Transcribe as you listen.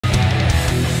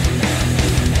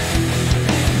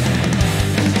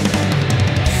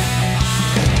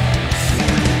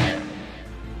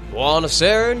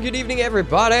Buonasera and good evening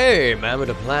everybody,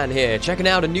 MannwidaPlann here, checking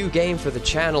out a new game for the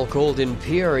channel called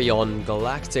Empyrion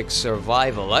Galactic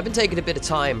Survival. I've been taking a bit of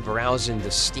time browsing the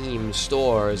Steam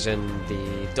stores and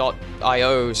the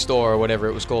 .io store or whatever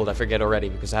it was called, I forget already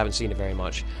because I haven't seen it very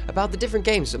much, about the different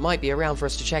games that might be around for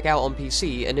us to check out on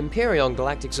PC, and Empyrion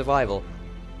Galactic Survival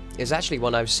is actually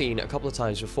one I've seen a couple of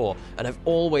times before, and I've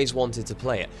always wanted to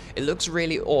play it. It looks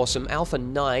really awesome. Alpha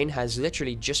 9 has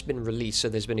literally just been released, so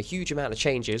there's been a huge amount of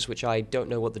changes, which I don't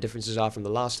know what the differences are from the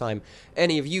last time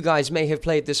any of you guys may have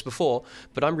played this before,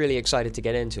 but I'm really excited to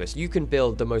get into it. You can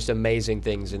build the most amazing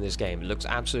things in this game. It looks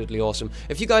absolutely awesome.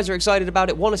 If you guys are excited about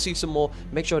it, want to see some more,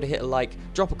 make sure to hit a like,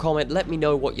 drop a comment, let me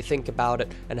know what you think about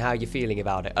it and how you're feeling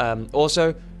about it.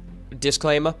 Also,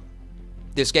 disclaimer,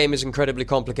 this game is incredibly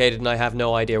complicated and I have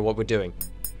no idea what we're doing.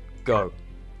 Go.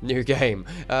 New game.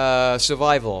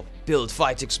 Survival. Build,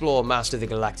 fight, explore, master the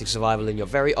galactic survival in your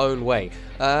very own way.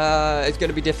 It's going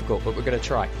to be difficult, but we're going to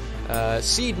try.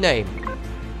 Seed name.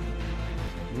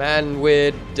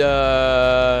 Mannwid,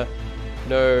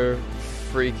 no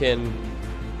freaking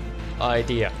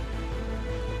idea.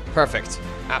 Perfect.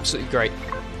 Absolutely great.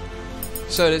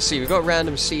 So let's see, we've got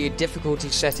random seed, difficulty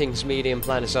settings, medium,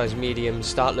 planet size medium,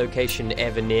 start location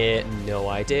ever near, no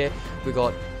idea. We've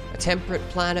got a temperate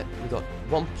planet, we've got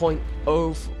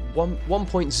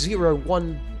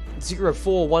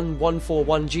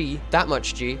 1.04141 G, that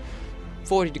much G,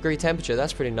 40-degree temperature,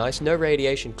 that's pretty nice, no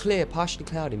radiation, clear, partially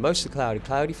cloudy, mostly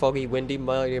cloudy, foggy, windy,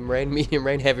 medium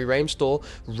rain, heavy rainstorm,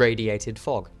 radiated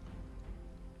fog.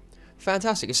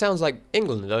 Fantastic. It sounds like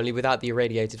England, only without the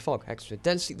irradiated fog. Excellent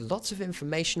density, lots of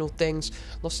informational things,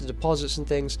 lots of deposits and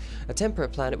things. A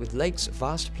temperate planet with lakes,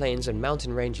 vast plains, and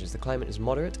mountain ranges. The climate is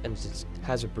moderate and it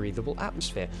has a breathable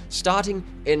atmosphere. Starting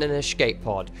in an escape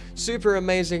pod. Super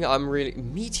amazing. I'm really...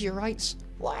 Meteorites?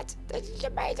 What? This is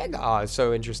amazing. Oh, I'm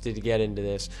so interested to get into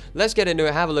this. Let's get into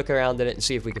it, have a look around in it, and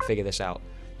see if we can figure this out.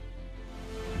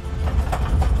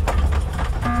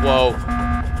 Whoa.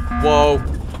 Whoa.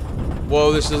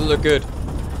 Whoa, this doesn't look good.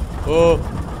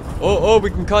 Oh, we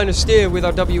can kind of steer with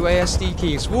our WASD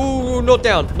keys. Woo, not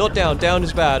down, down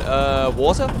is bad.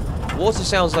 Water? Water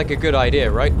sounds like a good idea,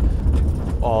 right?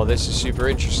 Oh, this is super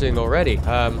interesting already.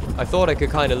 I thought I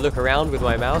could kind of look around with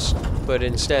my mouse, but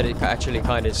instead it actually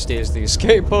kind of steers the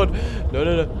escape pod. No,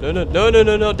 not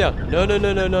down. No,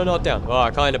 not down. Oh,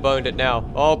 I kind of boned it now.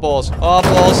 Oh, balls. Oh,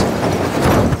 balls.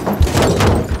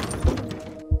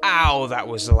 Ow, that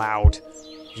was loud.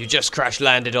 You just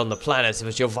crash-landed on the planet,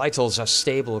 but your vitals are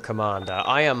stable, Commander.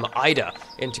 I am IDA,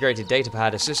 Integrated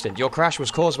Datapad Assistant. Your crash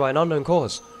was caused by an unknown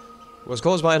cause.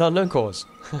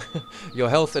 Your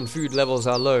health and food levels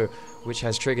are low, which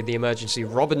has triggered the emergency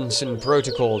Robinson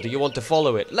Protocol. Do you want to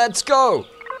follow it? Let's go!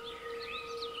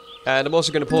 And I'm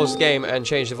also going to pause the game and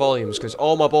change the volumes, because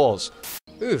oh my balls.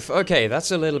 Oof, okay, that's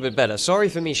a little bit better. Sorry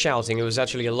for me shouting, it was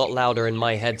actually a lot louder in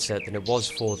my headset than it was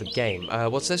for the game.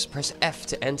 What's this? Press F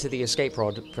to enter the escape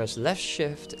pod, press left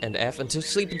shift and F and to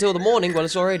sleep until the morning. Well,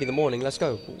 it's already the morning, let's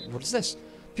go. What is this?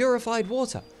 Purified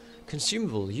water.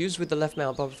 Consumable, used with the left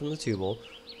mouse bumper from the tool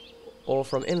or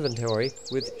from inventory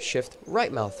with shift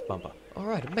right mouse bumper.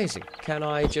 Alright, amazing. Can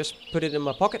I just put it in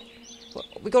my pocket? Well,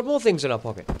 we got more things in our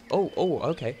pocket. Oh,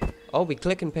 okay. Oh, we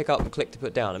click and pick up and click to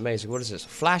put down. Amazing. What is this?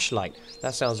 Flashlight.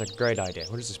 That sounds like a great idea.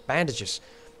 What is this? Bandages.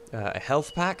 A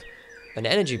health pack. An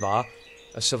energy bar.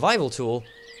 A survival tool.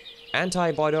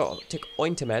 Antibiotic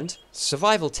ointment.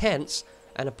 Survival tents.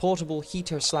 And a portable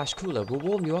heater/cooler. Will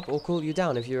warm you up or cool you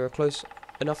down if you're close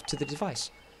enough to the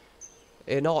device.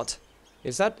 Not.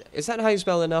 Is that how you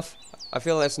spell enough? I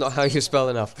feel that's not how you spell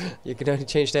enough. You can only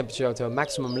change temperature up to a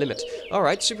maximum limit.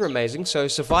 Alright, super amazing. So,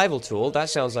 survival tool, that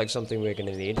sounds like something we're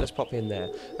going to need. Let's pop him there.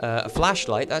 A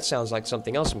flashlight, that sounds like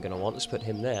something else I'm going to want. Let's put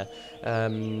him there.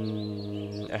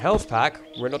 A health pack,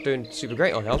 we're not doing super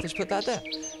great on health. Let's put that there.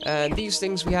 And these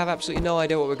things we have absolutely no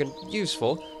idea what we're going to use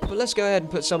for. But let's go ahead and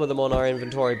put some of them on our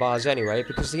inventory bars anyway,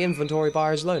 because the inventory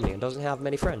bar is lonely and doesn't have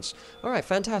many friends. Alright,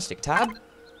 fantastic. Tab?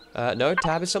 No,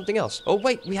 tab is something else. Oh,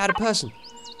 wait, we had a person.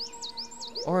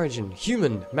 Origin,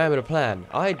 human, MannwidaPlann.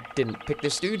 I didn't pick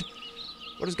this dude.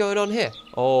 What is going on here?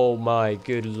 Oh my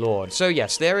good lord. So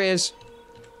yes, there is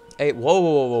a...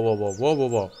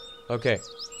 Whoa. Okay,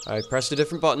 I pressed a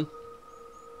different button.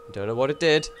 Don't know what it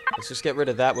did. Let's just get rid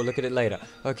of that. We'll look at it later.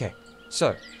 Okay,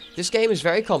 so... This game is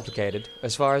very complicated,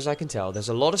 as far as I can tell. There's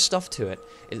a lot of stuff to it.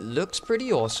 It looks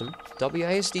pretty awesome.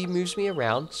 WASD moves me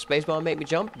around. Spacebar make me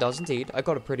jump? Does indeed. I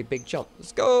got a pretty big jump.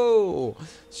 Let's go!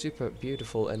 Super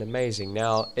beautiful and amazing.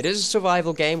 Now, it is a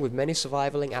survival game with many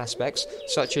survivaling aspects,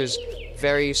 such as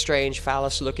very strange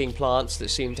phallus-looking plants that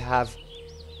seem to have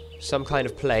some kind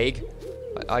of plague.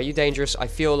 Are you dangerous? I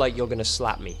feel like you're gonna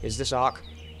slap me. Is this Ark?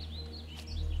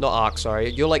 Not Ark, sorry.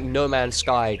 You're like No Man's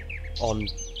Sky on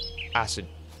acid.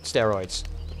 Steroids.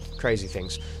 Crazy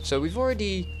things. So we've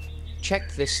already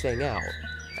checked this thing out.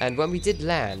 And when we did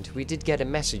land, we did get a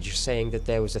message saying that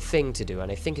there was a thing to do,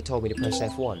 and I think it told me to press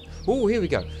F1. Oh, here we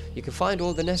go. You can find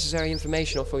all the necessary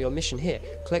information for your mission here.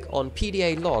 Click on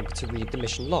PDA log to read the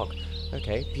mission log.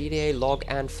 Okay, PDA log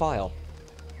and file.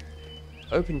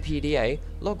 Open PDA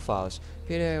log files.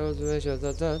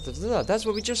 PDA, that's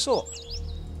what we just saw.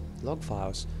 Log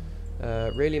files.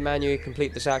 Really manually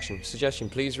complete this action. Suggestion,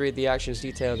 please read the actions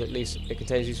detailed at least. It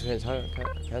contains useful hints.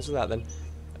 Cancel that then.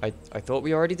 I thought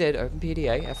we already did. Open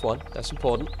PDA, F1. That's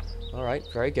important. Alright,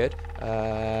 very good.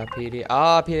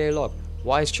 PDA log.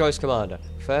 Wise choice, Commander.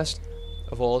 First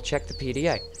of all, check the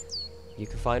PDA. You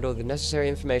can find all the necessary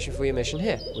information for your mission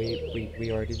here.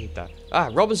 We already did that.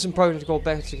 Robinson Protocol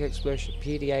Basic Exploration.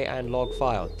 PDA and log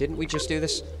file. Didn't we just do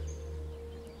this?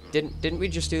 Didn't we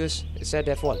just do this? It said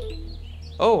F1.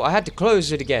 Oh, I had to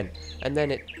close it again. And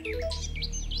then it...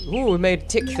 Ooh, it made a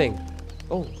tick thing.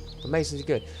 Oh, amazingly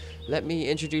good. Let me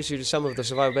introduce you to some of the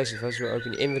survival basics. First, we'll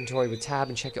open your inventory with tab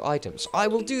and check your items. I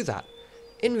will do that.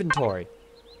 Inventory.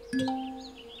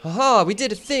 Haha, we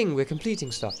did a thing. We're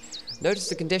completing stuff. Notice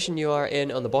the condition you are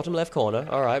in on the bottom left corner.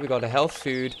 Alright, we got a health,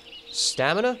 food,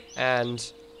 stamina,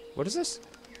 and... What is this?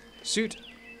 Suit,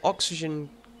 oxygen,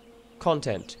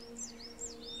 content.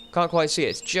 Can't quite see it.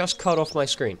 It's just cut off my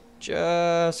screen.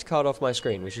 Just cut off my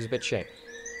screen, which is a bit shame.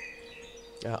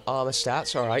 Armor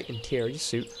stats, alright, interior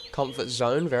suit, comfort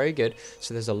zone, very good.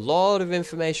 So there's a lot of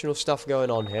informational stuff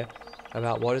going on here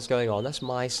about what is going on. That's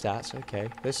my stats, okay.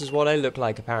 This is what I look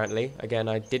like, apparently. Again,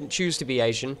 I didn't choose to be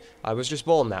Asian. I was just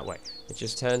born that way. It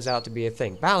just turns out to be a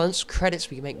thing. Balance,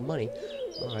 credits, we can make money.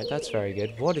 Alright, that's very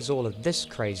good. What is all of this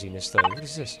craziness, though? What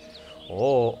is this?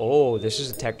 Oh, this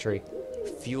is a tech tree.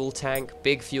 Fuel tank,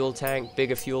 bigger fuel tank,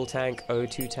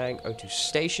 O2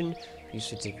 station.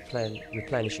 Used to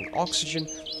replenishing oxygen,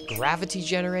 gravity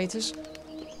generators,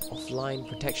 offline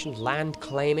protection, land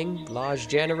claiming, large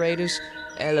generators,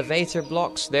 elevator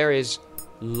blocks. There is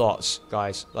lots,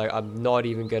 guys. Like, I'm not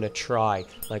even gonna try.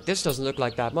 Like, this doesn't look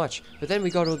like that much. But then we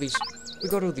got all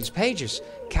these pages.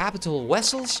 Capital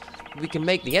vessels. We can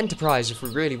make the Enterprise if we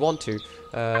really want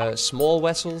to. Small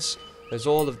vessels. There's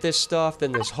all of this stuff,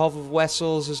 then there's hover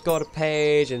vessels has got a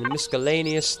page, and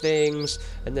miscellaneous things,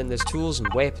 and then there's tools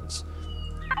and weapons.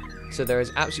 So there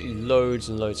is absolutely loads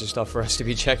and loads of stuff for us to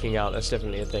be checking out. That's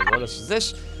definitely a thing. What else is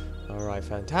this? Alright,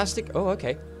 fantastic. Oh,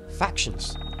 okay.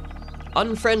 Factions.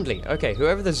 Unfriendly. Okay,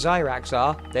 whoever the Zyrax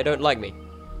are, they don't like me.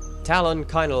 Talon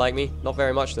kind of like me, not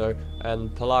very much though.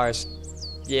 And Polaris,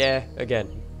 yeah,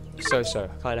 again, so-so,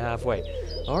 kind of halfway.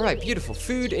 Alright, beautiful.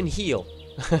 Food and heal.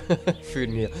 Food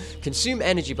and heal. Consume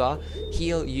energy bar.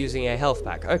 Heal using a health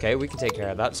pack. Okay, we can take care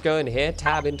of that. Let's go in here.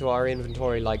 Tab into our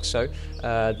inventory like so.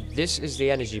 This is the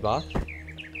energy bar.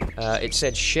 It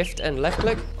said shift and left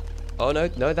click. Oh no,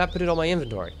 that put it on my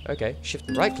inventory. Okay, shift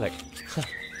and right click.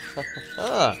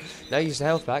 Now use the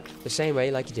health pack the same way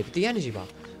like you did with the energy bar.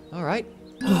 Alright.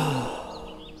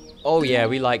 Oh yeah,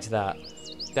 we liked that.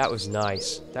 That was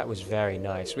nice. That was very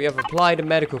nice. We have applied a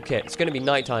medical kit. It's going to be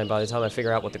nighttime by the time I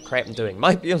figure out what the crap I'm doing.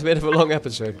 Might be a bit of a long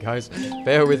episode, guys.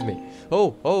 Bear with me.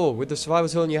 Oh, with the survival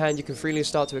tool in your hand, you can freely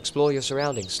start to explore your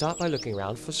surroundings. Start by looking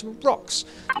around for some rocks.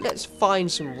 Let's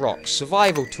find some rocks.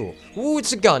 Survival tool. Ooh,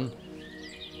 it's a gun.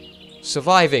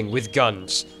 Surviving with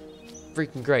guns.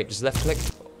 Freaking great. Just left click.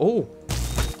 Oh.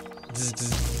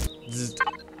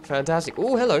 Fantastic.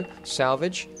 Oh, hello.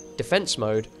 Salvage. Defense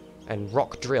mode. And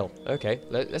rock drill. Okay,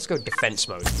 let's go defense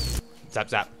mode. Zap,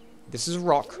 zap. This is a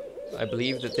rock. I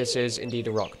believe that this is indeed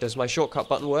a rock. Does my shortcut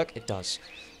button work? It does.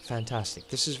 Fantastic.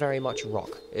 This is very much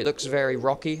rock. It looks very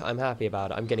rocky. I'm happy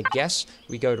about it. I'm going to guess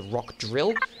we go to rock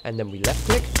drill, and then we left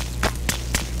click.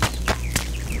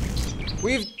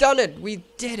 We've done it! We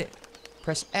did it!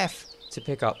 Press F to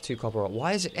pick up 2 copper rock.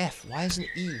 Why is it F? Why isn't it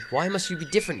E? Why must you be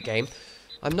different, game?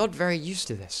 I'm not very used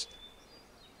to this.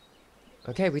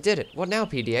 Okay, we did it. What now,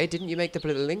 PDA? Didn't you make the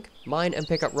little link? Mine and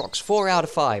pick up rocks. 4 out of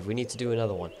 5. We need to do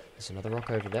another one. There's another rock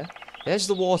over there. There's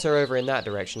the water over in that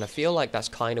direction. I feel like that's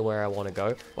kind of where I want to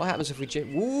go. What happens if we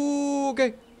jump? Ooh,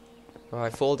 okay.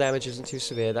 Alright, fall damage isn't too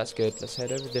severe. That's good. Let's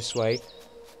head over this way.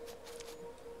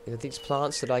 Are these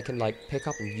plants that I can, like, pick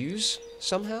up and use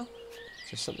somehow?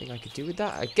 Is there something I could do with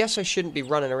that? I guess I shouldn't be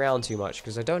running around too much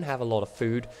because I don't have a lot of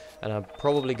food and I'm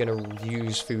probably going to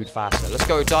use food faster. Let's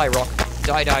go, die, rock.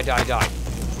 Die, die, die, die.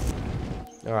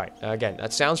 Alright, again,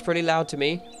 that sounds pretty loud to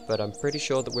me, but I'm pretty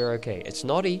sure that we're okay. It's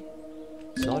not E.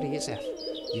 It's not E, it's F.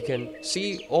 you can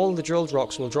see all the drilled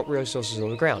rocks will drop resources on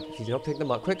the ground. If you do not pick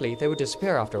them up quickly, they will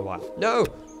disappear after a while. No!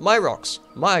 My rocks!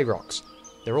 My rocks!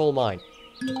 They're all mine.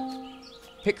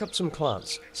 Pick up some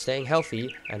plants. Staying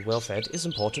healthy and well-fed is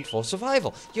important for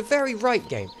survival. You're very right,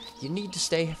 game. You need to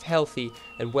stay healthy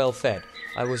and well-fed.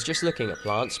 I was just looking at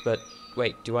plants, but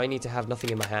wait, do I need to have nothing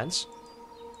in my hands?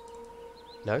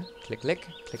 No? Click, click,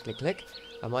 click, click, click.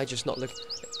 Am I just not looking?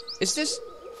 Is this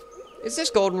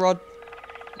goldenrod?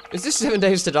 Is this 7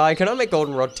 days to die? Can I make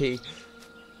goldenrod tea?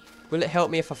 Will it help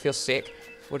me if I feel sick?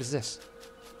 What is this?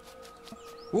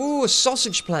 Ooh, a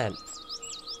sausage plant.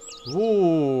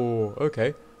 Ooh,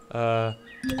 okay. F.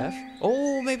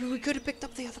 Oh, maybe we could have picked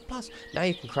up the other plus. Now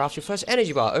you can craft your first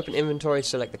energy bar. Open inventory,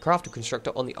 select the crafter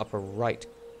constructor on the upper right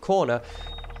corner.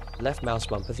 Left mouse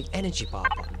bumper, the energy bar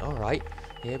button. Alright,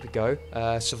 here we go.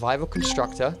 Survival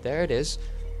constructor, there it is.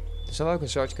 The survival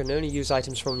constructor can only use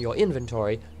items from your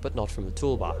inventory, but not from the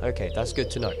toolbar. Okay, that's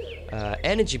good to know.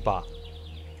 Energy bar.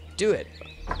 Do it.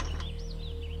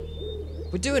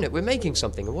 We're doing it, we're making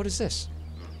something, and what is this?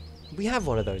 We have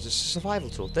one of those, it's a survival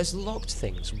tool. There's locked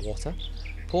things. Water,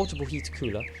 portable heater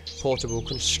cooler, portable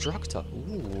constructor.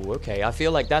 Ooh, okay, I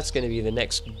feel like that's going to be the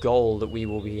next goal that we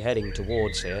will be heading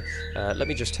towards here. Let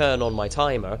me just turn on my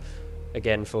timer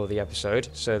again for the episode,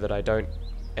 so that I don't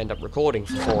end up recording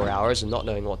for 4 hours and not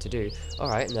knowing what to do.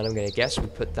 Alright, and then I'm going to guess we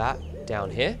put that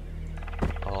down here.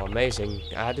 Oh, amazing.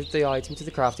 Added the item to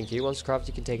the crafting queue. Once crafted,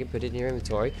 you can take it, put it in your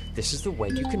inventory. This is the way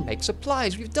you can make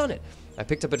supplies. We've done it. I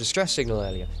picked up a distress signal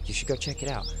earlier. You should go check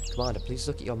it out. Commander, please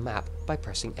look at your map by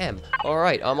pressing M.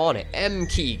 Alright, I'm on it. M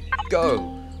key.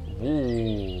 Go.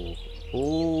 Ooh.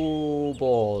 Ooh,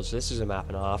 balls. This is a map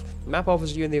and a half. The map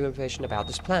offers you the information about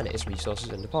this planet, its resources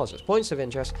and deposits, points of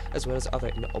interest, as well as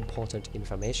other important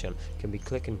information. Can we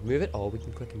click and move it? Oh, we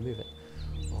can click and move it.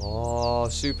 Oh,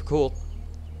 super cool.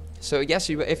 So yes,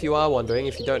 if you are wondering,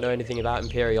 if you don't know anything about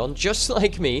Empyrion, just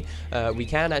like me, we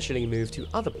can actually move to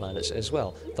other planets as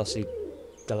well, thusly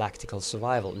galactical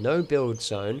survival. No build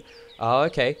zone. Oh,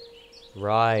 okay.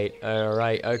 Right,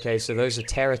 okay, so those are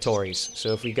territories.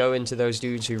 So if we go into those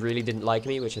dudes who really didn't like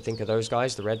me, which I think are those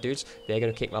guys, the red dudes, they're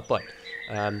going to kick my butt.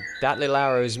 That little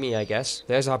arrow is me, I guess.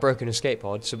 There's our broken escape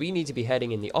pod, so we need to be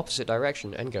heading in the opposite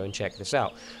direction and go and check this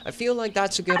out. I feel like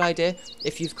that's a good idea.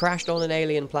 If you've crashed on an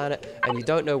alien planet and you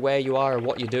don't know where you are or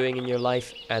what you're doing in your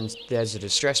life, and there's a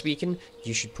distress beacon,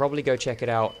 you should probably go check it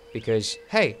out, because,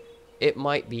 hey, it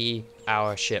might be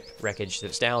our ship wreckage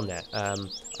that's down there.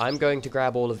 I'm going to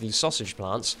grab all of these sausage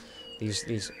plants,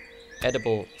 these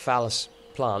edible phallus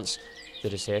plants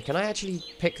that is here. Can I actually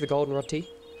pick the goldenrod tea?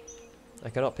 I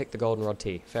cannot pick the goldenrod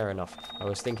tea. Fair enough. I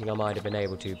was thinking I might have been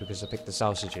able to because I picked the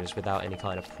sausages without any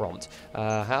kind of prompt.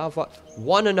 How far?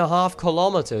 1.5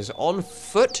 kilometers on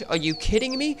foot? Are you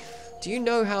kidding me? Do you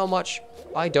know how much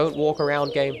I don't walk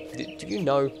around, game? Do you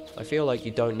know? I feel like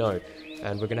you don't know.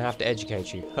 And we're gonna have to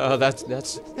educate you. Oh,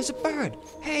 there's a bird.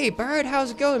 Hey, bird, how's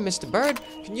it going, Mr. Bird?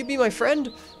 Can you be my friend?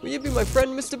 Will you be my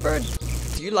friend, Mr. Bird?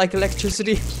 Do you like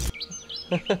electricity?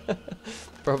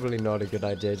 Probably not a good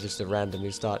idea just to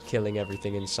randomly start killing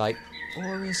everything in sight.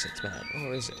 Or is it, man?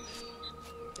 Or is it?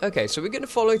 Okay, so we're going to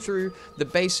follow through the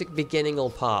basic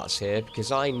beginningal parts here,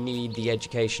 because I need the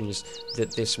educations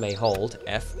that this may hold.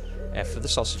 F for the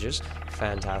sausages.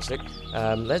 Fantastic.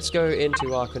 Let's go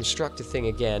into our constructor thing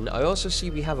again. I also see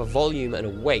we have a volume and a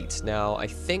weight. Now, I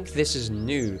think this is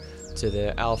new to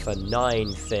the Alpha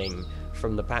 9 thing.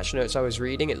 From the patch notes I was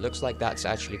reading, it looks like that's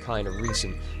actually kind of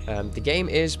recent. The game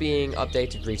is being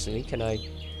updated recently. Can I...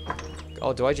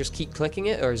 Oh, do I just keep clicking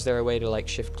it? Or is there a way to, like,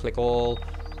 shift-click all...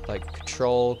 like,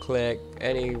 control-click,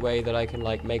 any way that I can,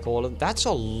 like, make all of them? That's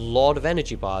a lot of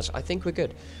energy bars. I think we're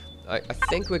good. I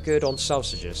think we're good on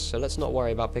sausages, so let's not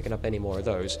worry about picking up any more of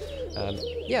those.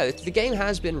 Yeah, the game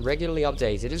has been regularly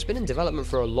updated. It's been in development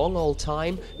for a long old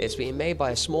time. It's being made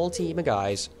by a small team of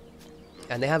guys.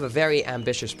 And they have a very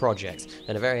ambitious project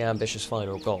and a very ambitious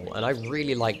final goal. And I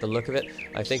really like the look of it.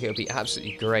 I think it would be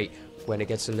absolutely great when it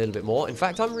gets a little bit more. In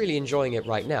fact, I'm really enjoying it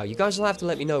right now. You guys will have to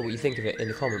let me know what you think of it in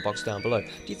the comment box down below.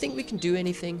 Do you think we can do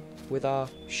anything with our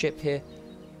ship here?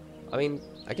 I mean,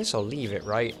 I guess I'll leave it,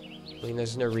 right? I mean,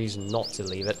 there's no reason not to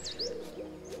leave it.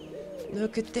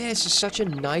 Look at this. It's such a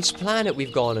nice planet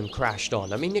we've gone and crashed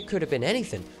on. I mean, it could have been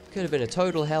anything. It could have been a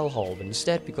total hellhole. But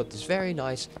instead, we got this very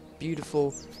nice,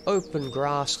 beautiful, open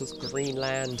grass with green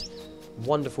land.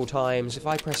 Wonderful times. If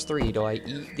I press 3, do I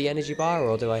eat the energy bar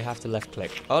or do I have to left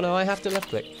click? Oh no, I have to left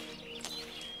click.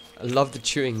 I love the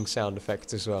chewing sound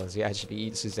effect as well as he actually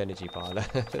eats his energy bar.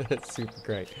 That's super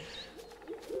great.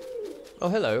 Oh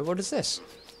hello, what is this?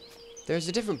 There's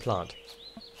a different plant.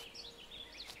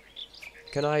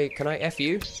 Can I F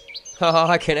you?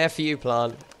 I can F you,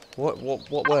 plant. What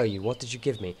were you? What did you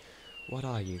give me? What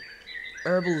are you?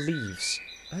 Herbal leaves.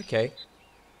 Okay.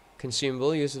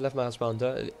 Consumable, use the left mouse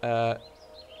button.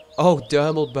 Oh,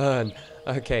 dermal burn.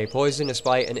 Okay, poisonous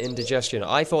bite and indigestion.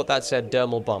 I thought that said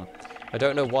dermal bum. I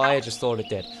don't know why, I just thought it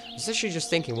did. I was literally just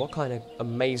thinking what kind of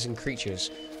amazing creatures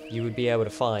you would be able to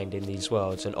find in these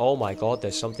worlds. And oh my god,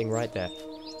 there's something right there.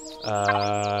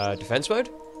 Defense mode?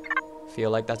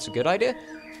 Feel like that's a good idea?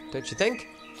 Don't you think?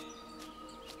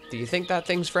 Do you think that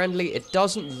thing's friendly? It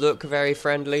doesn't look very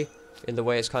friendly in the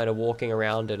way it's kind of walking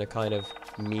around in a kind of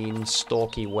mean,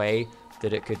 stalky way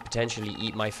that it could potentially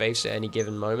eat my face at any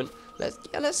given moment.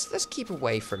 Let's keep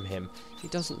away from him. He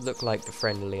doesn't look like the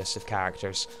friendliest of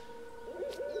characters.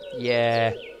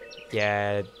 Yeah,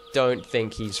 don't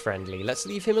think he's friendly. Let's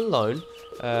leave him alone.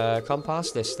 Come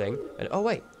past this thing. And oh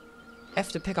wait,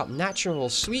 F to pick up natural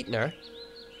sweetener.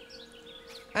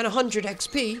 And 100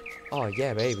 XP. Oh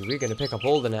yeah, baby, we're gonna pick up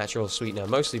all the natural sweetener,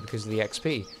 mostly because of the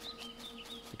XP.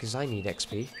 Because I need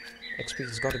XP.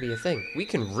 XP's got to be a thing. We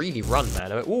can really run,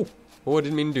 man. Ooh, oh, I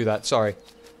didn't mean to do that. Sorry.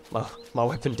 My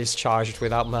weapon discharged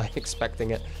without my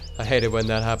expecting it. I hate it when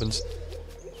that happens.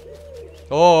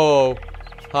 Oh,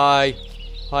 hi.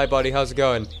 Hi, buddy. How's it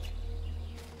going?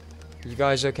 You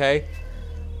guys okay?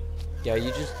 Yeah,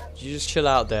 you just chill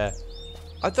out there.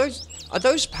 Are those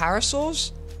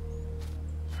parasaurs?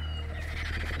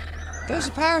 Those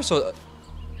are parasaurs.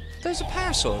 Those are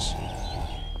parasaurs.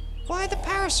 Why are the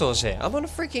parasaurs here? I'm on a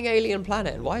freaking alien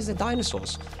planet, and why is there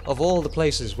dinosaurs? Of all the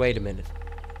places, wait a minute.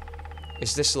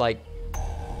 Is this like...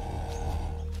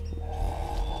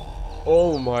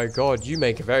 Oh my god, you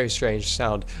make a very strange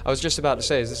sound. I was just about to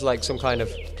say, is this like some kind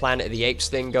of Planet of the Apes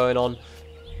thing going on?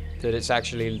 That it's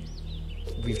actually...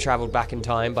 We've traveled back in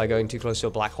time by going too close to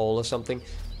a black hole or something?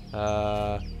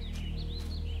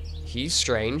 He's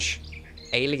strange.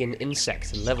 Alien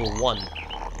insect, level 1.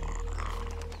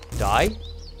 Die?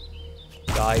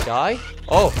 Die.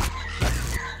 Oh!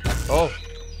 Oh!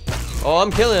 Oh,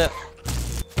 I'm killing it!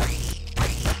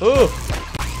 Ooh!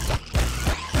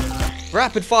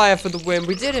 Rapid fire for the win,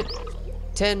 we did it!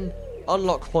 10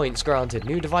 unlock points granted.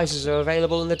 New devices are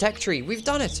available in the tech tree. We've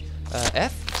done it!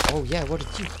 F? Oh yeah, what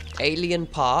did you... Alien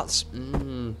parts.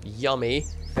 Yummy.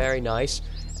 Very nice.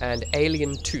 And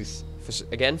alien tooth.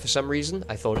 Again, for some reason,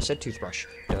 I thought it said toothbrush.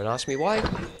 Don't ask me why.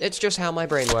 It's just how my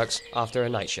brain works after a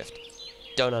night shift.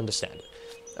 Don't understand it.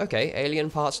 Okay, alien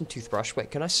parts and toothbrush. Wait,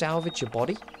 can I salvage your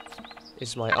body?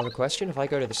 Is my other question. If I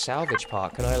go to the salvage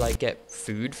part, can I, like, get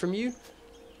food from you?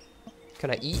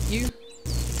 Can I eat you?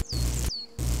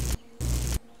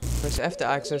 Press F to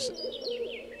access.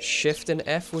 Shift and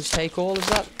F was take all, is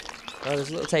that? Oh, there's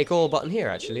a little take all button here,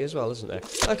 actually, as well, isn't there?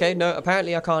 Okay, no,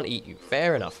 apparently I can't eat you.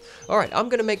 Fair enough. Alright, I'm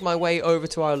going to make my way over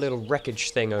to our little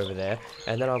wreckage thing over there,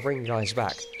 and then I'll bring you guys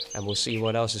back, and we'll see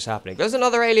what else is happening. There's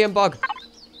another alien bug!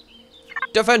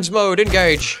 Defense mode,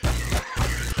 engage!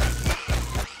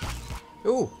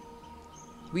 Ooh.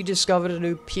 We discovered a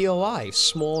new POI,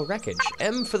 small wreckage.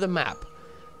 M for the map.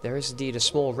 There is indeed a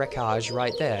small wreckage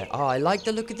right there. Oh, I like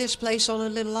the look of this place on a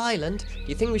little island. Do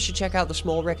you think we should check out the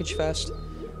small wreckage first?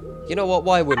 You know what,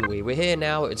 why wouldn't we? We're here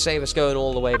now, it'd save us going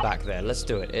all the way back there. Let's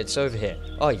do it. It's over here.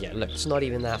 Oh yeah, look, it's not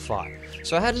even that far.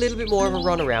 So I had a little bit more of a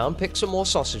run around, picked some more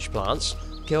sausage plants,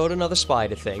 killed another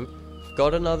spider thing,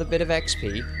 got another bit of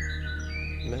XP,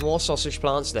 more sausage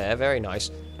plants there, very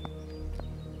nice.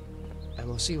 And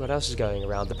we'll see what else is going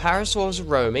around. The parasaurs are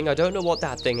roaming. I don't know what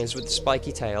that thing is with the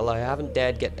spiky tail. I haven't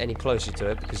dared get any closer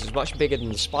to it because it's much bigger than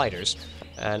the spiders,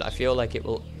 and I feel like it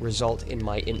will result in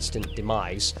my instant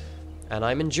demise. And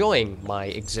I'm enjoying my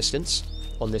existence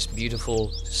on this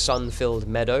beautiful sun-filled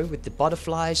meadow with the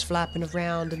butterflies flapping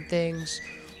around and things.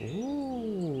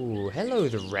 Ooh, hello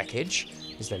the wreckage.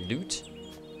 Is there loot?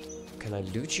 Can I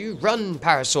loot you? Run,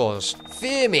 parasaurs!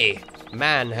 Fear me!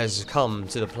 Man has come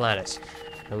to the planet,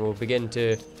 and will begin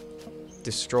to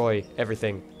destroy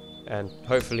everything, and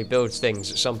hopefully build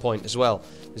things at some point as well,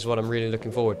 is what I'm really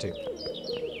looking forward to.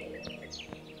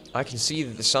 I can see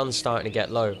that the sun's starting to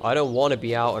get low. I don't want to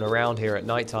be out and around here at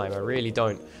nighttime. I really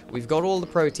don't. We've got all the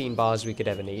protein bars we could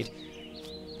ever need,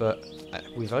 but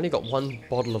we've only got one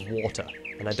bottle of water,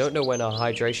 and I don't know when our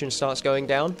hydration starts going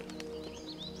down.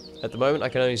 At the moment, I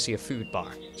can only see a food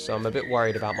bar, so I'm a bit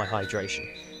worried about my hydration.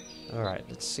 Alright,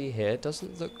 let's see here. It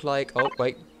doesn't look like... Oh,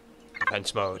 wait.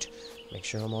 Defense mode. Make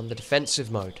sure I'm on the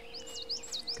defensive mode.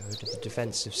 Go to the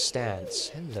defensive stance.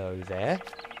 Hello there.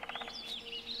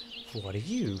 What are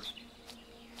you?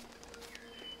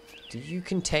 Do you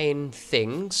contain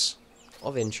things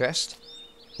of interest?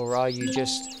 Or are you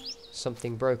just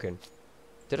something broken?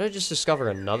 Did I just discover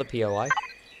another POI?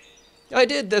 I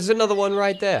did! There's another one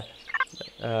right there!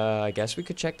 I guess we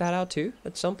could check that out too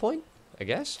at some point. I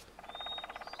guess.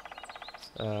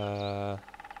 I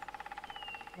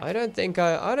don't think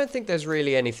there's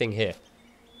really anything here.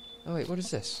 Oh wait, what is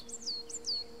this?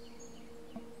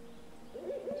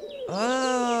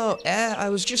 Oh, I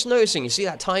was just noticing. You see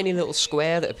that tiny little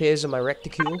square that appears in my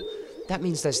reticule? That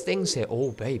means there's things here.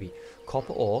 Oh baby,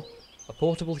 copper ore, a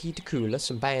portable heater cooler,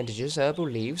 some bandages, herbal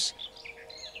leaves,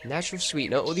 natural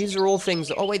sweetener. Oh, these are all things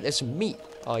that... Oh wait, there's some meat.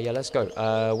 Oh yeah, let's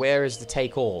go. Where is the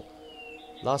take all?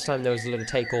 Last time there was a little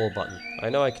take all button. I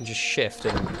know I can just shift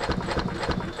and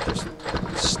just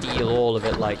steal all of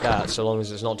it like that, so long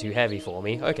as it's not too heavy for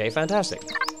me. Okay, fantastic.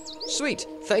 Sweet.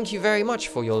 Thank you very much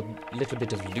for your little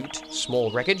bit of loot,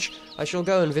 small wreckage. I shall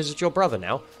go and visit your brother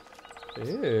now.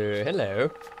 Ooh, hello.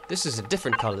 This is a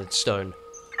different coloured stone.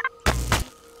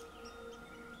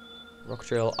 Rock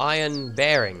drill, iron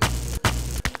bearing.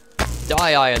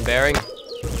 Die, iron bearing.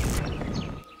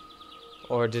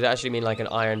 Or did it actually mean like an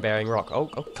iron bearing rock? Oh,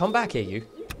 come back here, you.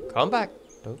 Come back.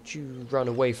 Don't you run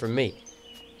away from me.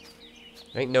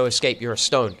 Ain't no escape, you're a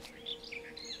stone.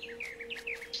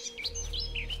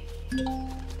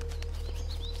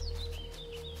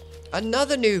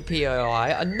 Another new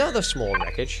POI, another small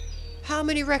wreckage. How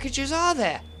many wreckages are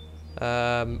there?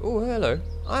 Oh, hello.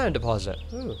 Iron deposit.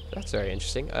 Oh, that's very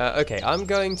interesting. Okay, I'm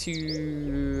going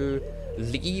to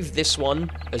leave this one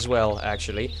as well,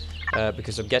 actually,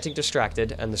 because I'm getting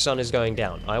distracted and the sun is going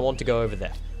down. I want to go over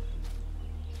there.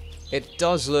 It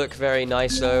does look very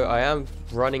nice, though. I am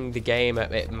running the game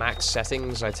at max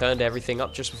settings. I turned everything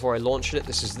up just before I launched it.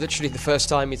 This is literally the first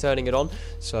time you're turning it on,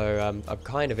 so I'm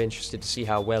kind of interested to see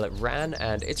how well it ran,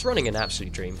 and it's running an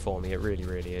absolute dream for me. It really,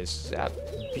 really is. A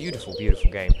beautiful, beautiful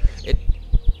game.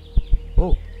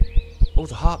 Oh,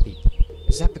 the heartbeat.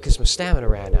 Is that because my stamina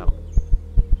ran out?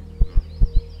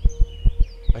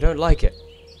 I don't like it.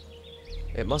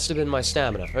 It must have been my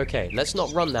stamina. Okay, let's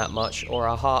not run that much, or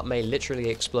our heart may literally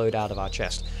explode out of our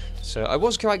chest. So I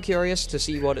was quite curious to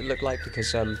see what it looked like,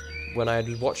 because when I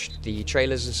had watched the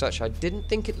trailers and such, I didn't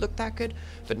think it looked that good.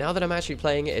 But now that I'm actually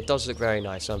playing it, it does look very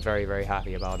nice. I'm very, very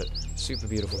happy about it. Super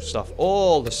beautiful stuff.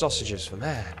 All the sausages for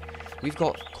man. We've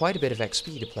got quite a bit of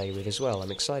XP to play with as well.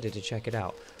 I'm excited to check it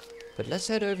out. But let's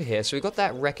head over here. So we've got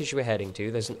that wreckage we're heading to.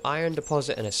 There's an iron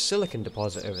deposit and a silicon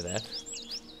deposit over there.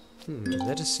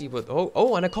 Let us see what...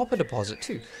 Oh, and a copper deposit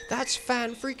too. That's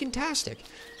fan-freaking-tastic.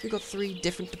 We've got 3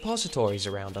 different depositories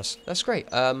around us. That's great.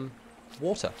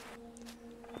 Water.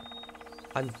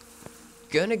 I'm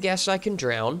gonna guess I can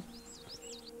drown.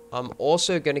 I'm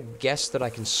also gonna guess that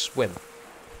I can swim.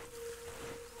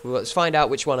 Well, let's find out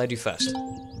which one I do first.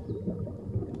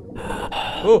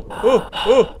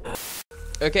 Oh!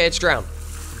 Okay, it's drown.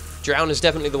 Drown is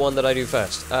definitely the one that I do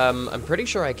first. I'm pretty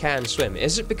sure I can swim.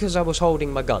 Is it because I was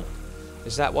holding my gun?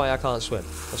 Is that why I can't swim?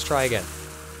 Let's try again.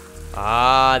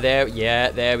 Ah, there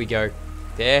we go.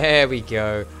 There we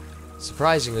go.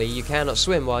 Surprisingly, you cannot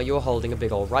swim while you're holding a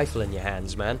big old rifle in your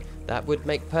hands, man. That would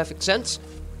make perfect sense.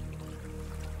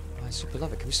 Oh, I super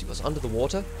love it. Can we see what's under the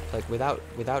water? Like,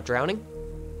 without drowning?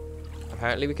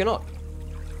 Apparently we cannot.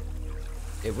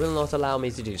 It will not allow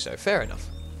me to do so. Fair enough.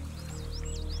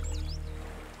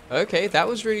 Okay, that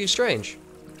was really strange.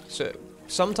 So,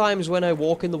 sometimes when I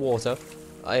walk in the water,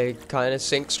 I kind of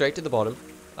sink straight to the bottom.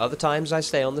 Other times I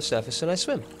stay on the surface and I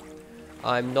swim.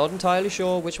 I'm not entirely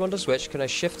sure which one does which. Can I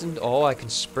shift and... Oh, I can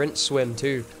sprint swim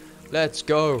too. Let's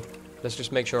go. Let's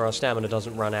just make sure our stamina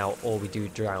doesn't run out or we do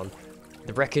drown.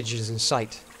 The wreckage is in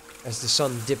sight as the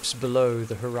sun dips below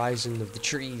the horizon of the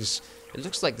trees. It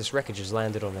looks like this wreckage has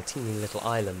landed on a teeny little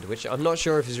island, which I'm not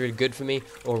sure if is really good for me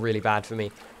or really bad for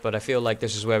me, but I feel like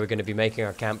this is where we're going to be making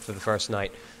our camp for the first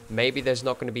night. Maybe there's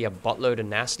not going to be a buttload of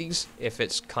nasties if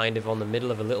it's kind of on the middle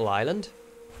of a little island.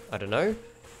 I don't know.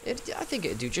 I think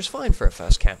it'd do just fine for a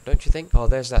first camp, don't you think? Oh,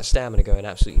 there's that stamina going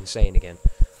absolutely insane again.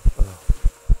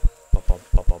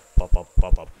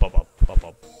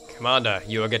 Commander,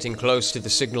 you are getting close to the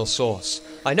signal source.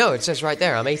 I know, it says right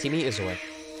there, I'm 80 meters away.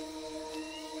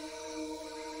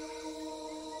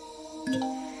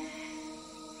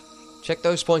 Check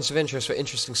those points of interest for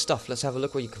interesting stuff. Let's have a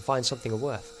look where you can find something of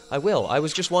worth. I will. I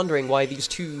was just wondering why these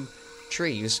 2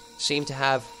 trees seem to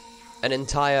have an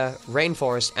entire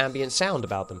rainforest ambient sound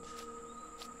about them.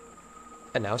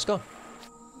 And now it's gone.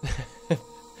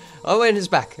 Oh, and it's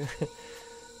back.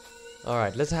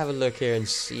 Alright, let's have a look here and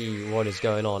see what is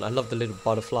going on. I love the little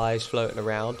butterflies floating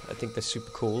around. I think they're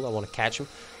super cool. I want to catch them.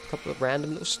 A couple of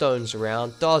random little stones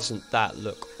around. Doesn't that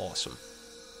look awesome?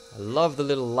 I love the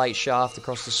little light shaft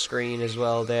across the screen as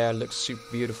well there. It looks super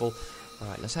beautiful.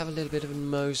 Alright, let's have a little bit of a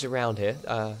nose around here.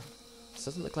 This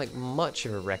doesn't look like much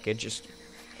of a wreckage.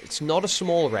 It's not a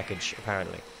small wreckage,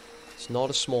 apparently. It's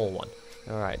not a small one.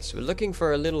 Alright, so we're looking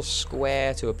for a little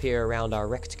square to appear around our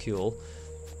reticule,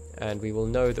 and we will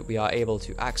know that we are able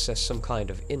to access some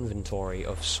kind of inventory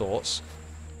of sorts.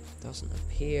 Doesn't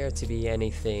appear to be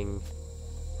anything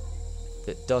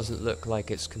that doesn't look like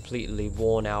it's completely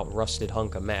worn out, rusted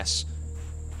hunk of mess.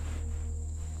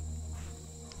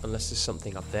 Unless there's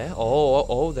something up there.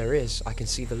 Oh, there is. I can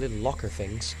see the little locker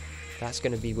things. That's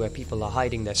going to be where people are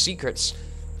hiding their secrets.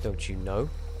 Don't you know?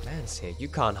 Man's here. You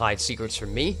can't hide secrets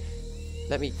from me.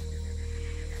 Let me...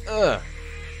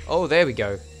 Oh, there we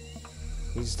go.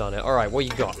 He's done it. Alright, what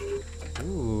you got?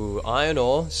 Ooh, iron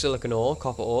ore, silicon ore,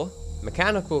 copper ore,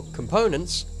 mechanical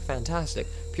components. Fantastic.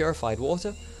 Purified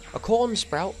water, a corn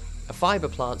sprout, a fiber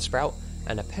plant sprout,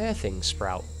 and a pear thing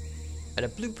sprout. And a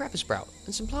blue prepper sprout,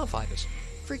 and some plant fibers.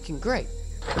 Freaking great.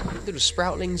 Little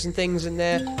sproutlings and things in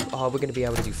there. Oh, we're going to be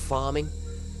able to do farming.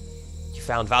 You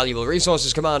found valuable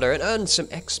resources, Commander, and earned some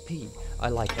XP. I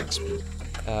like XP.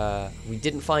 We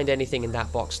didn't find anything in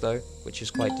that box, though, which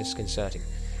is quite disconcerting.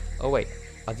 Oh, wait.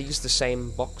 Are these the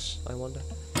same box, I wonder?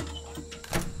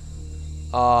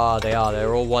 Ah, they are.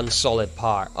 They're all one solid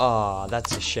part. Ah,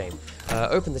 that's a shame.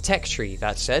 Open the tech tree,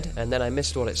 that said, and then I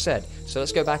missed what it said. So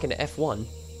let's go back into F1.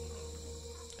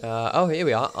 Oh, here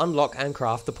we are. Unlock and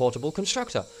craft the portable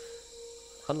constructor.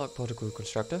 Unlock portable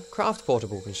constructor. Craft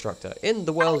portable constructor. In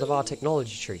the world of our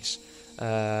technology trees.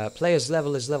 Player's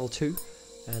level is level 2.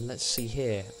 And let's see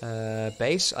here.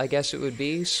 Base, I guess it would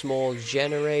be. Small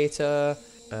generator.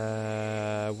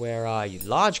 Where are you?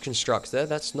 Large constructor.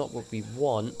 That's not what we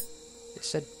want. It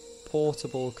said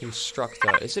portable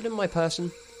constructor. Is it in my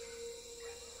person?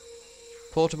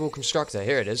 Portable constructor.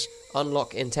 Here it is.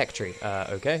 Unlock in tech tree.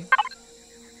 Okay.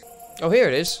 Oh, here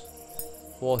it is.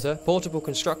 Water. Portable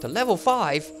constructor. Level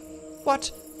 5?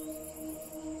 What?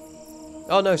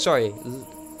 Oh, no, sorry.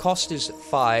 Cost is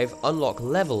 5. Unlock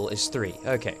level is 3.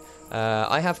 Okay.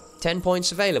 I have 10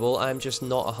 points available. I'm just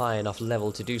not a high enough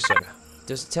level to do so.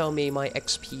 Does it tell me my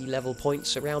XP level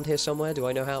points around here somewhere? Do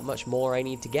I know how much more I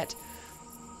need to get?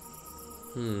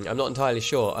 I'm not entirely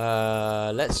sure.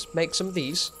 Let's make some of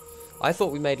these. I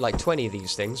thought we made like 20 of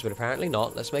these things, but apparently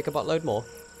not. Let's make a buttload more.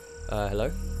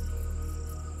 Hello?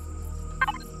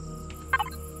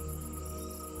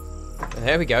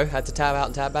 There we go. Had to tab out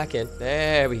and tab back in.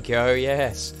 There we go,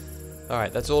 yes.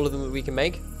 Alright, that's all of them that we can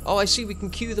make. Oh, I see, we can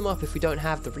queue them up if we don't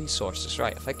have the resources.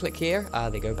 Right, if I click here,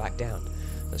 they go back down.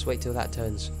 Let's wait till that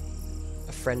turns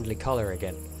a friendly colour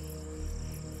again.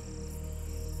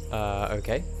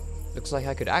 Okay. Looks like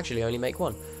I could actually only make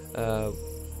one.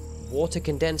 Water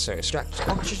condenser. Extracts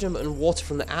oxygen and water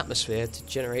from the atmosphere to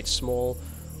generate small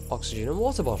oxygen and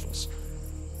water bottles.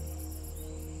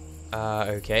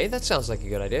 Okay, that sounds like a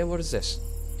good idea. What is this?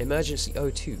 Emergency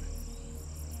O2.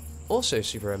 Also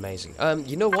super amazing.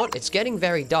 You know what? It's getting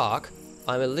very dark.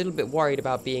 I'm a little bit worried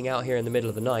about being out here in the middle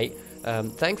of the night.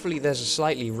 Thankfully, there's a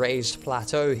slightly raised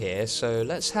plateau here, so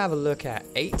let's have a look at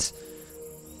 8.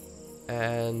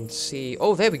 And see...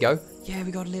 Oh, there we go. Yeah,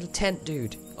 we got a little tent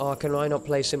dude. Oh, can I not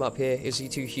place him up here? Is he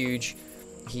too huge?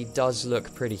 He does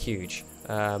look pretty huge.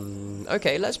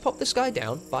 Okay, let's pop this guy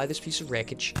down by this piece of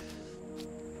wreckage.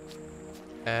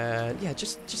 And yeah,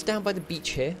 just down by the beach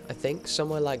here, I think.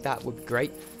 Somewhere like that would be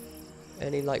great.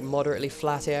 Any like moderately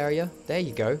flat area. There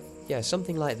you go. Yeah,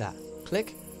 something like that.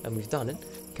 Click, and we've done it.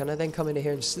 Can I then come into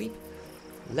here and sleep?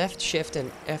 Left shift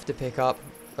and F to pick up.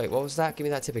 Wait, what was that? Give me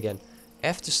that tip again.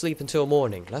 F to sleep until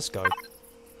morning. Let's go.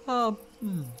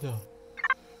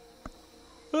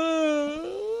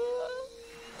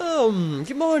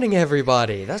 Good morning,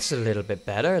 everybody. That's a little bit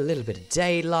better. A little bit of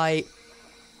daylight.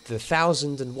 The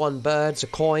 1,001 birds are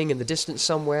cawing in the distance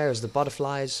somewhere as the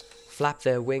butterflies flap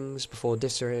their wings before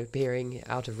disappearing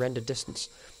out of rendered distance.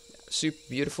 Super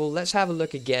beautiful. Let's have a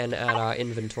look again at our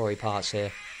inventory parts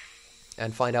here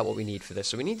and find out what we need for this.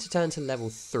 So we need to turn to level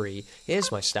 3.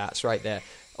 Here's my stats right there.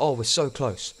 Oh, we're so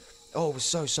close. Oh, we're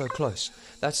so close.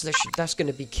 That's going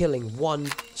to be killing one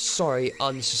sorry,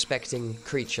 unsuspecting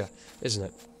creature, isn't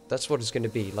it? That's what it's going to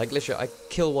be. Like, literally, I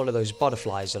kill one of those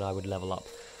butterflies and I would level up.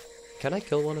 Can I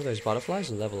kill one of those butterflies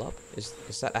and level up? Is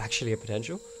that actually a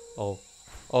potential?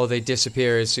 Oh, they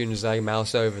disappear as soon as I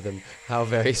mouse over them. How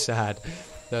very sad.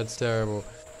 That's terrible.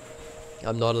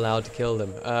 I'm not allowed to kill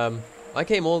them. I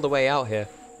came all the way out here.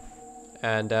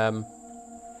 And,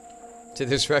 to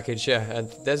this wreckage, yeah.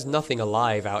 And there's nothing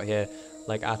alive out here,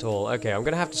 like, at all. Okay, I'm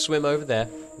gonna have to swim over there.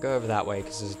 Go over that way,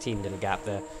 because there's a teeny little gap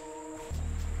there.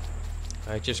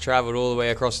 I just traveled all the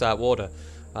way across that water.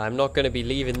 I'm not gonna be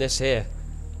leaving this here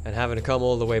and having to come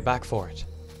all the way back for it.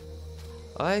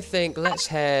 I think let's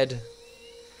head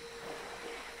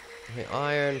Okay,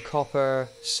 iron, copper,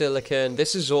 silicon.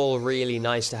 This is all really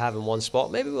nice to have in one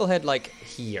spot. Maybe we'll head like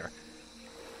here.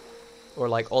 Or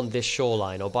like on this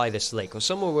shoreline or by this lake or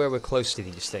somewhere where we're close to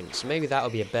these things. Maybe that'll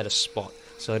be a better spot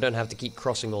so I don't have to keep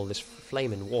crossing all this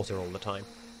flaming water all the time.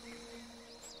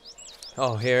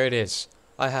 Oh, here it is.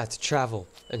 I had to travel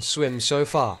and swim so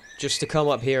far just to come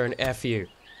up here and F you.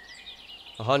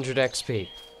 100 XP.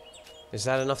 Is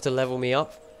that enough to level me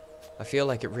up? I feel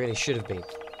like it really should have been.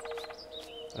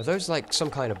 Are those like some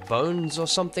kind of bones or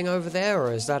something over there?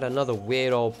 Or is that another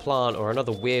weird old plant or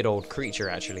another weird old creature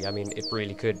actually? I mean, it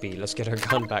really could be. Let's get our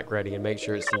gun back ready and make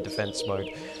sure it's in defense mode.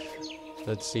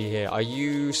 Let's see here. Are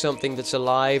you something that's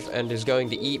alive and is going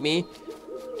to eat me?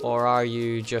 Or are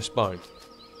you just bone?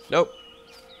 Nope.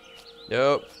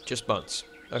 Nope. Just bones.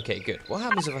 Okay, good. What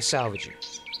happens if I salvage you?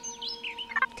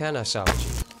 Can I salvage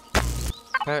you?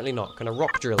 Apparently not. Can I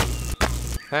rock drill you?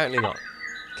 Apparently not.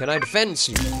 Can I defense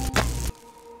you?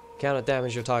 Cannot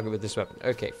damage your target with this weapon.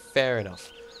 Okay, fair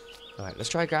enough. Alright, let's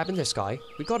try grabbing this guy.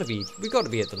 We gotta be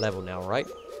at the level now, right?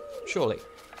 Surely.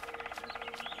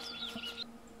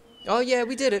 Oh yeah,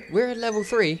 we did it. We're at level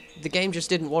 3. The game just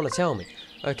didn't want to tell me.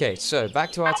 Okay, so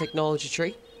back to our technology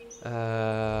tree.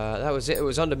 That was it. It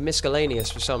was under miscellaneous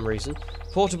for some reason.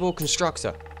 Portable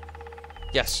constructor.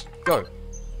 Yes, go.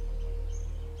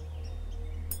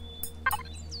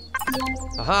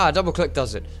 Aha, double click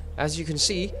does it. As you can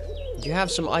see, you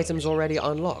have some items already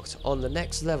unlocked. On the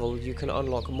next level, you can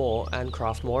unlock more and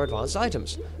craft more advanced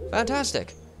items.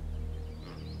 Fantastic!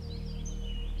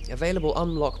 Available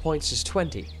unlock points is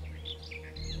 20.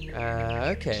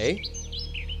 Okay.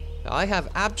 I have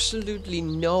absolutely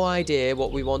no idea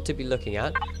what we want to be looking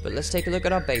at, but let's take a look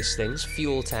at our base things.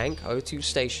 Fuel tank, O2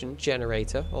 station,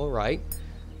 generator, alright.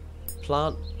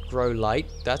 Plant, grow light,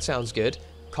 that sounds good.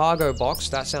 Cargo box,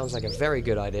 that sounds like a very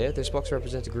good idea. This box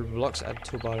represents a group of blocks added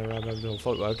to a body around the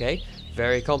photo. Okay,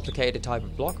 very complicated type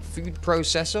of block. Food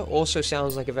processor also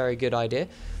sounds like a very good idea.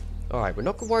 Alright, we're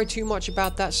not going to worry too much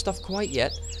about that stuff quite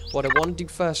yet. What I want to do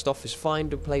first off is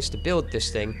find a place to build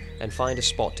this thing and find a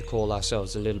spot to call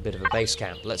ourselves a little bit of a base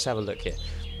camp. Let's have a look here.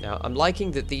 Now, I'm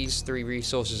liking that these 3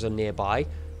 resources are nearby,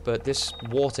 but this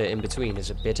water in between is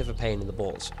a bit of a pain in the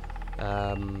balls.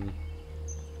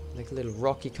 Like a little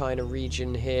rocky kind of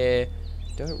region here.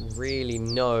 Don't really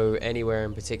know anywhere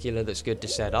in particular that's good to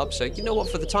set up. So you know what,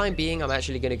 for the time being, I'm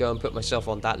actually going to go and put myself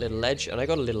on that little ledge. And I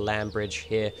got a little land bridge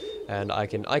here, and I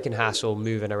can hassle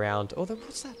moving around. Although,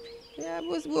 what's that? Yeah,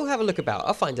 we'll have a look about.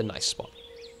 I'll find a nice spot.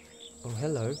 Oh,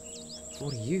 hello.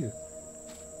 What are you?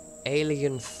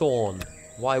 Alien thorn.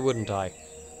 Why wouldn't I?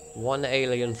 One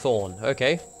alien thorn.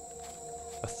 Okay.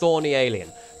 A thorny alien.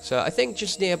 So I think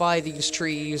just nearby these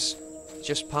trees,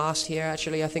 just past here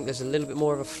actually, I think there's a little bit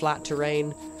more of a flat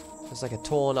terrain. There's like a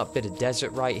torn up bit of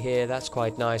desert right here. That's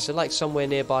quite nice. I like somewhere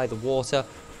nearby the water.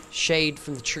 Shade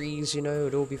from the trees, you know,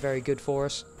 would all be very good for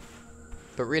us.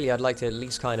 But really I'd like to at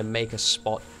least kind of make a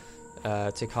spot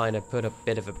to kind of put a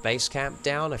bit of a base camp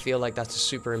down. I feel like that's a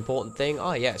super important thing.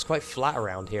 Oh yeah, it's quite flat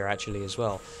around here actually as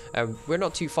well. We're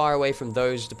not too far away from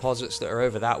those deposits that are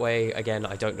over that way. Again,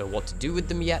 I don't know what to do with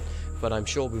them yet, but I'm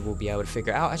sure we will be able to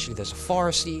figure it out. Actually, there's a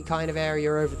foresty kind of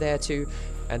area over there too,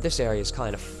 and this area is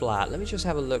kind of flat. Let me just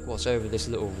have a look what's over this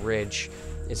little ridge.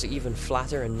 It's even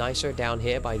flatter and nicer down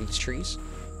here by these trees.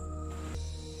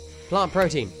 Plant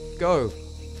protein, go!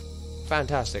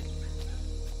 Fantastic.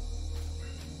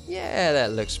 Yeah,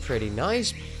 that looks pretty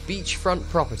nice. Beachfront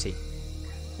property.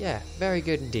 Yeah, very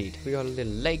good indeed. We got a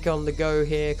little lake on the go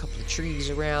here, a couple of trees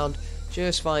around.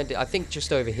 Just find it. I think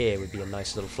just over here would be a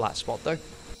nice little flat spot though.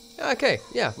 Okay,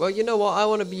 yeah, well, you know what? I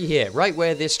want to be here, right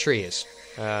where this tree is.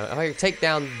 If I take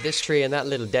down this tree and that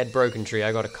little dead broken tree,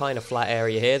 I got a kind of flat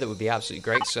area here that would be absolutely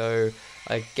great. So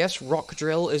I guess rock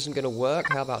drill isn't going to work.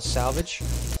 How about salvage?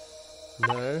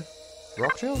 No.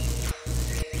 Rock drill?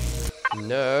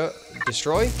 No.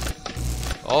 Destroy?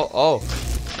 Oh.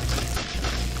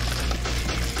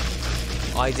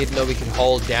 I didn't know we could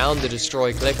hold down the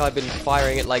destroy click. I've been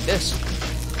firing it like this.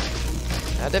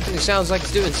 That definitely sounds like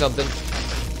it's doing something.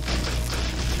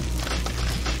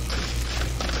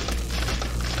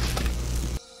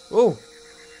 Oh!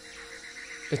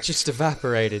 It just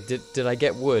evaporated. Did I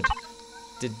get wood?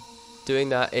 Doing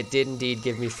that, it did indeed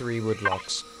give me 3 wood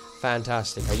logs.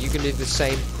 Fantastic. Are you going to do the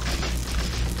same?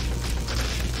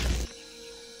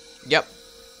 Yep.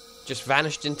 Just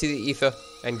vanished into the ether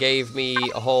and gave me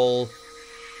a whole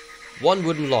 1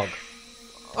 wooden log.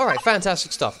 Alright,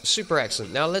 fantastic stuff. Super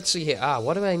excellent. Now let's see here.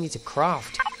 What do I need to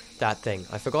craft that thing?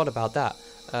 I forgot about that.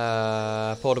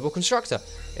 Portable constructor.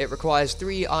 It requires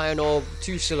 3 iron ore,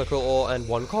 2 silica ore, and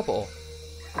 1 copper ore.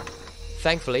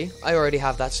 Thankfully, I already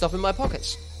have that stuff in my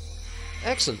pockets.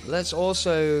 Excellent. Let's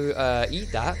also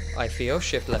eat that, I feel.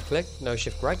 Shift left click. No,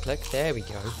 shift right click. There we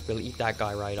go. We'll eat that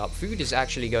guy right up. Food is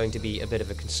actually going to be a bit of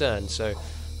a concern, so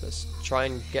let's try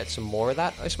and get some more of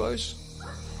that, I suppose.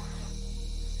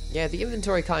 Yeah, the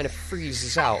inventory kind of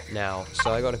freezes out now,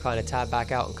 so I got to kind of tab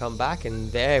back out and come back,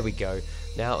 and there we go.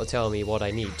 Now it'll tell me what I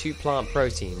need. 2 plant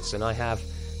proteins, and I have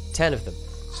 10 of them.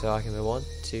 So I can go 1,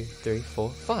 2, 3, 4,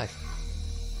 5.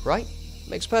 Right?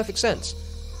 Makes perfect sense.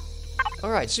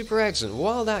 Alright, super excellent.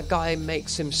 While that guy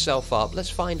makes himself up, let's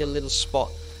find a little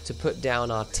spot to put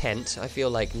down our tent. I feel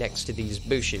like next to these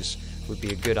bushes would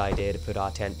be a good idea to put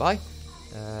our tent by.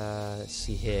 Let's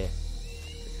see here.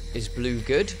 Is blue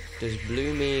good? Does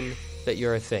blue mean that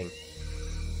you're a thing?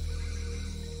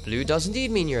 Blue does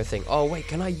indeed mean you're a thing. Oh wait,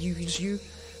 can I use you?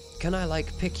 Can I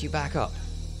like pick you back up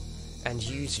and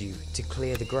use you to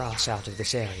clear the grass out of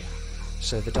this area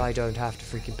so that I don't have to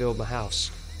freaking build my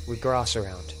house with grass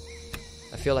around?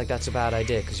 I feel like that's a bad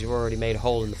idea because you've already made a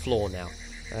hole in the floor now.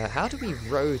 How do we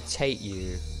rotate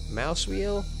you? Mouse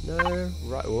wheel? No.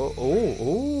 Right.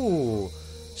 Oh.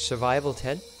 Survival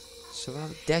tent.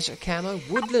 Survival desert camo.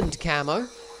 Woodland camo.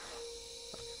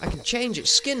 I can change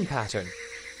its skin pattern.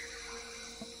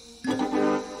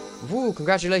 Woo!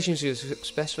 Congratulations, you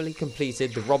successfully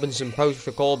completed the Robinson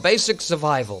Protocol Basic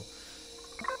Survival.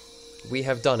 We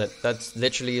have done it. That's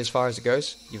literally as far as it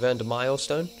goes. You've earned a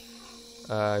milestone.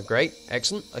 Great.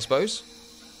 Excellent, I suppose.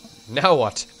 Now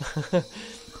what?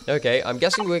 Okay, I'm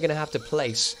guessing we're going to have to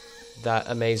place that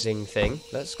amazing thing.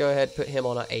 Let's go ahead and put him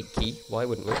on our 8 key. Why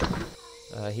wouldn't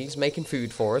we? He's making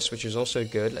food for us, which is also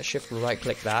good. Let's shift and right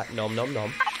click that. Nom nom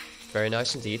nom. Very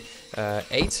nice indeed.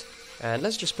 8. And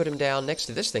let's just put him down next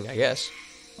to this thing, I guess.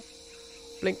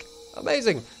 Blink.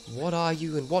 Amazing. What are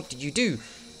you and what did you do?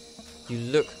 You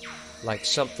look like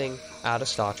something out of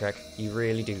Star Trek. You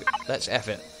really do. Let's F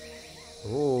it.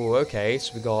 Ooh, okay.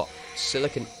 So we got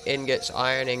silicon ingots,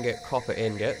 iron ingot, copper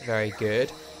ingot. Very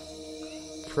good.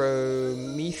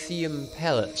 Promethium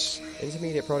pellets.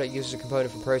 Intermediate product uses a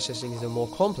component for processing into a more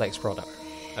complex product.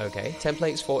 Okay.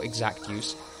 Templates for exact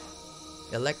use.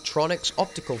 Electronics,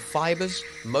 optical fibers,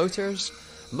 motors,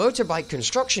 motorbike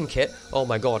construction kit. Oh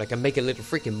my god, I can make a little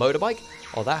freaking motorbike?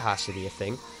 Oh, that has to be a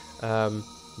thing.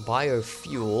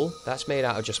 Biofuel. That's made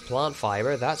out of just plant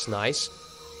fiber. That's nice.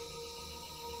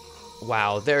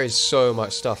 Wow, there is so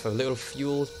much stuff. A little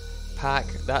fuel pack.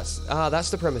 That's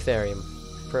the Prometherium.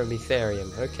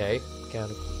 Okay.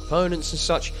 Components and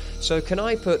such. So can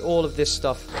I put all of this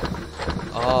stuff...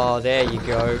 Oh, there you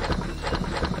go.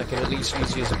 I can at least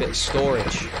use you as a bit of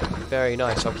storage. Very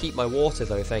nice. I'll keep my water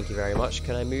though, thank you very much.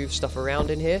 Can I move stuff around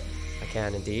in here? I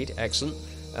can indeed. Excellent.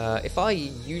 If I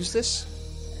use this...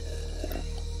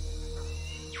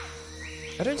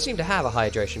 I don't seem to have a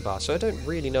hydration bar, so I don't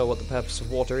really know what the purpose of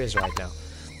water is right now.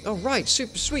 Oh right,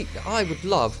 super sweet. I would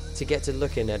love to get to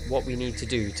looking at what we need to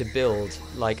do to build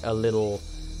like a little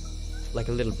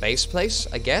base place,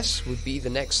 I guess, would be the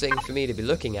next thing for me to be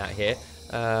looking at here.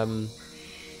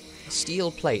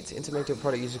 Steel plate. Intermediate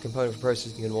product uses a component for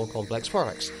processing in more complex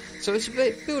products. So it's a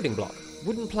bit building block.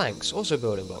 Wooden planks, also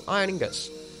building block. Iron ingots.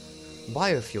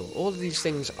 Biofuel. All of these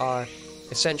things are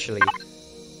essentially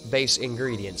base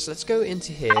ingredients. Let's go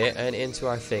into here and into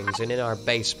our things, and in our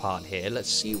base part here, let's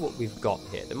see what we've got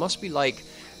here. There must be like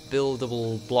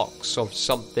buildable blocks of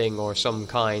something or some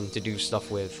kind to do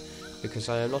stuff with, because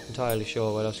I am not entirely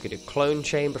sure what else we could do. Clone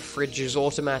chamber, fridges,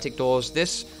 automatic doors.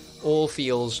 This all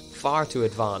feels far too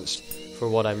advanced for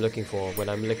what I'm looking for when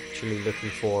I'm literally looking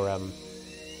for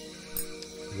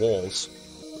walls.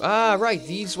 Ah, right,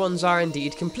 these ones are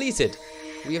indeed completed.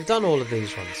 We have done all of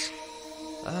these ones.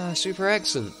 Ah, super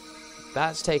excellent.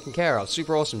 That's taken care of.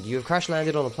 Super awesome. You have crash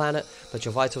landed on a planet, but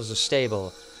your vitals are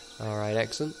stable. Alright,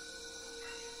 excellent.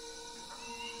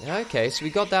 Okay, so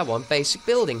we got that one. Basic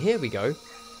building. Here we go.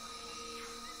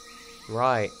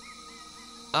 Right.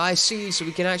 I see, so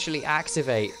we can actually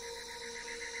activate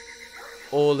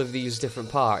all of these different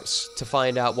parts to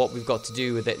find out what we've got to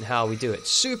do with it and how we do it.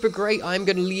 Super great. I'm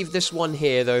going to leave this one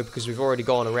here, though, because we've already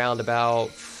gone around about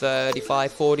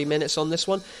 35-40 minutes on this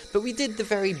one. But we did the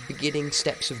very beginning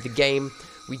steps of the game.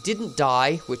 We didn't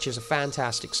die, which is a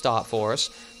fantastic start for us.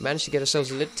 We managed to get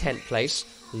ourselves a little tent place,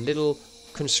 a little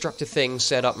constructor thing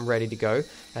set up and ready to go.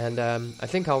 And I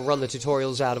think I'll run the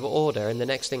tutorials out of order, and the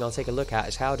next thing I'll take a look at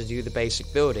is how to do the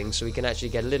basic building, so we can actually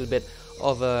get a little bit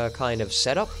of a kind of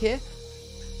setup here.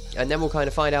 and then we'll kind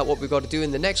of find out what we've got to do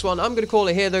in the next one. I'm going to call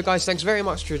it here, though, guys. Thanks very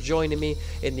much for joining me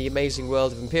in the amazing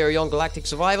world of Empyrion Galactic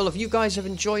Survival. If you guys have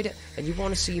enjoyed it and you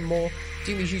want to see more,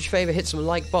 do me a huge favor, hit some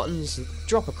like buttons,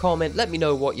 drop a comment, let me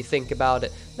know what you think about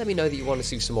it. Let me know that you want to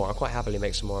see some more. I'll quite happily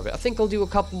make some more of it. I think I'll do a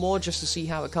couple more just to see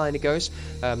how it kind of goes.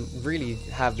 Really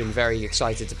have been very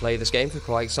excited to play this game for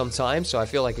quite some time, so I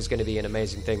feel like it's going to be an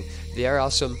amazing thing. There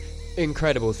are some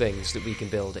incredible things that we can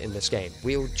build in this game.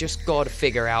 We'll just got to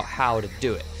figure out how to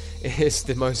do it. It's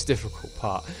the most difficult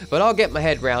part. But I'll get my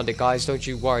head round it, guys. Don't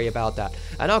you worry about that.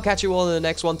 And I'll catch you all in the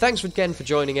next one. Thanks again for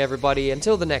joining, everybody.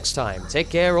 Until the next time, take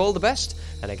care, all the best,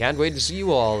 and I can't wait to see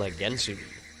you all again soon.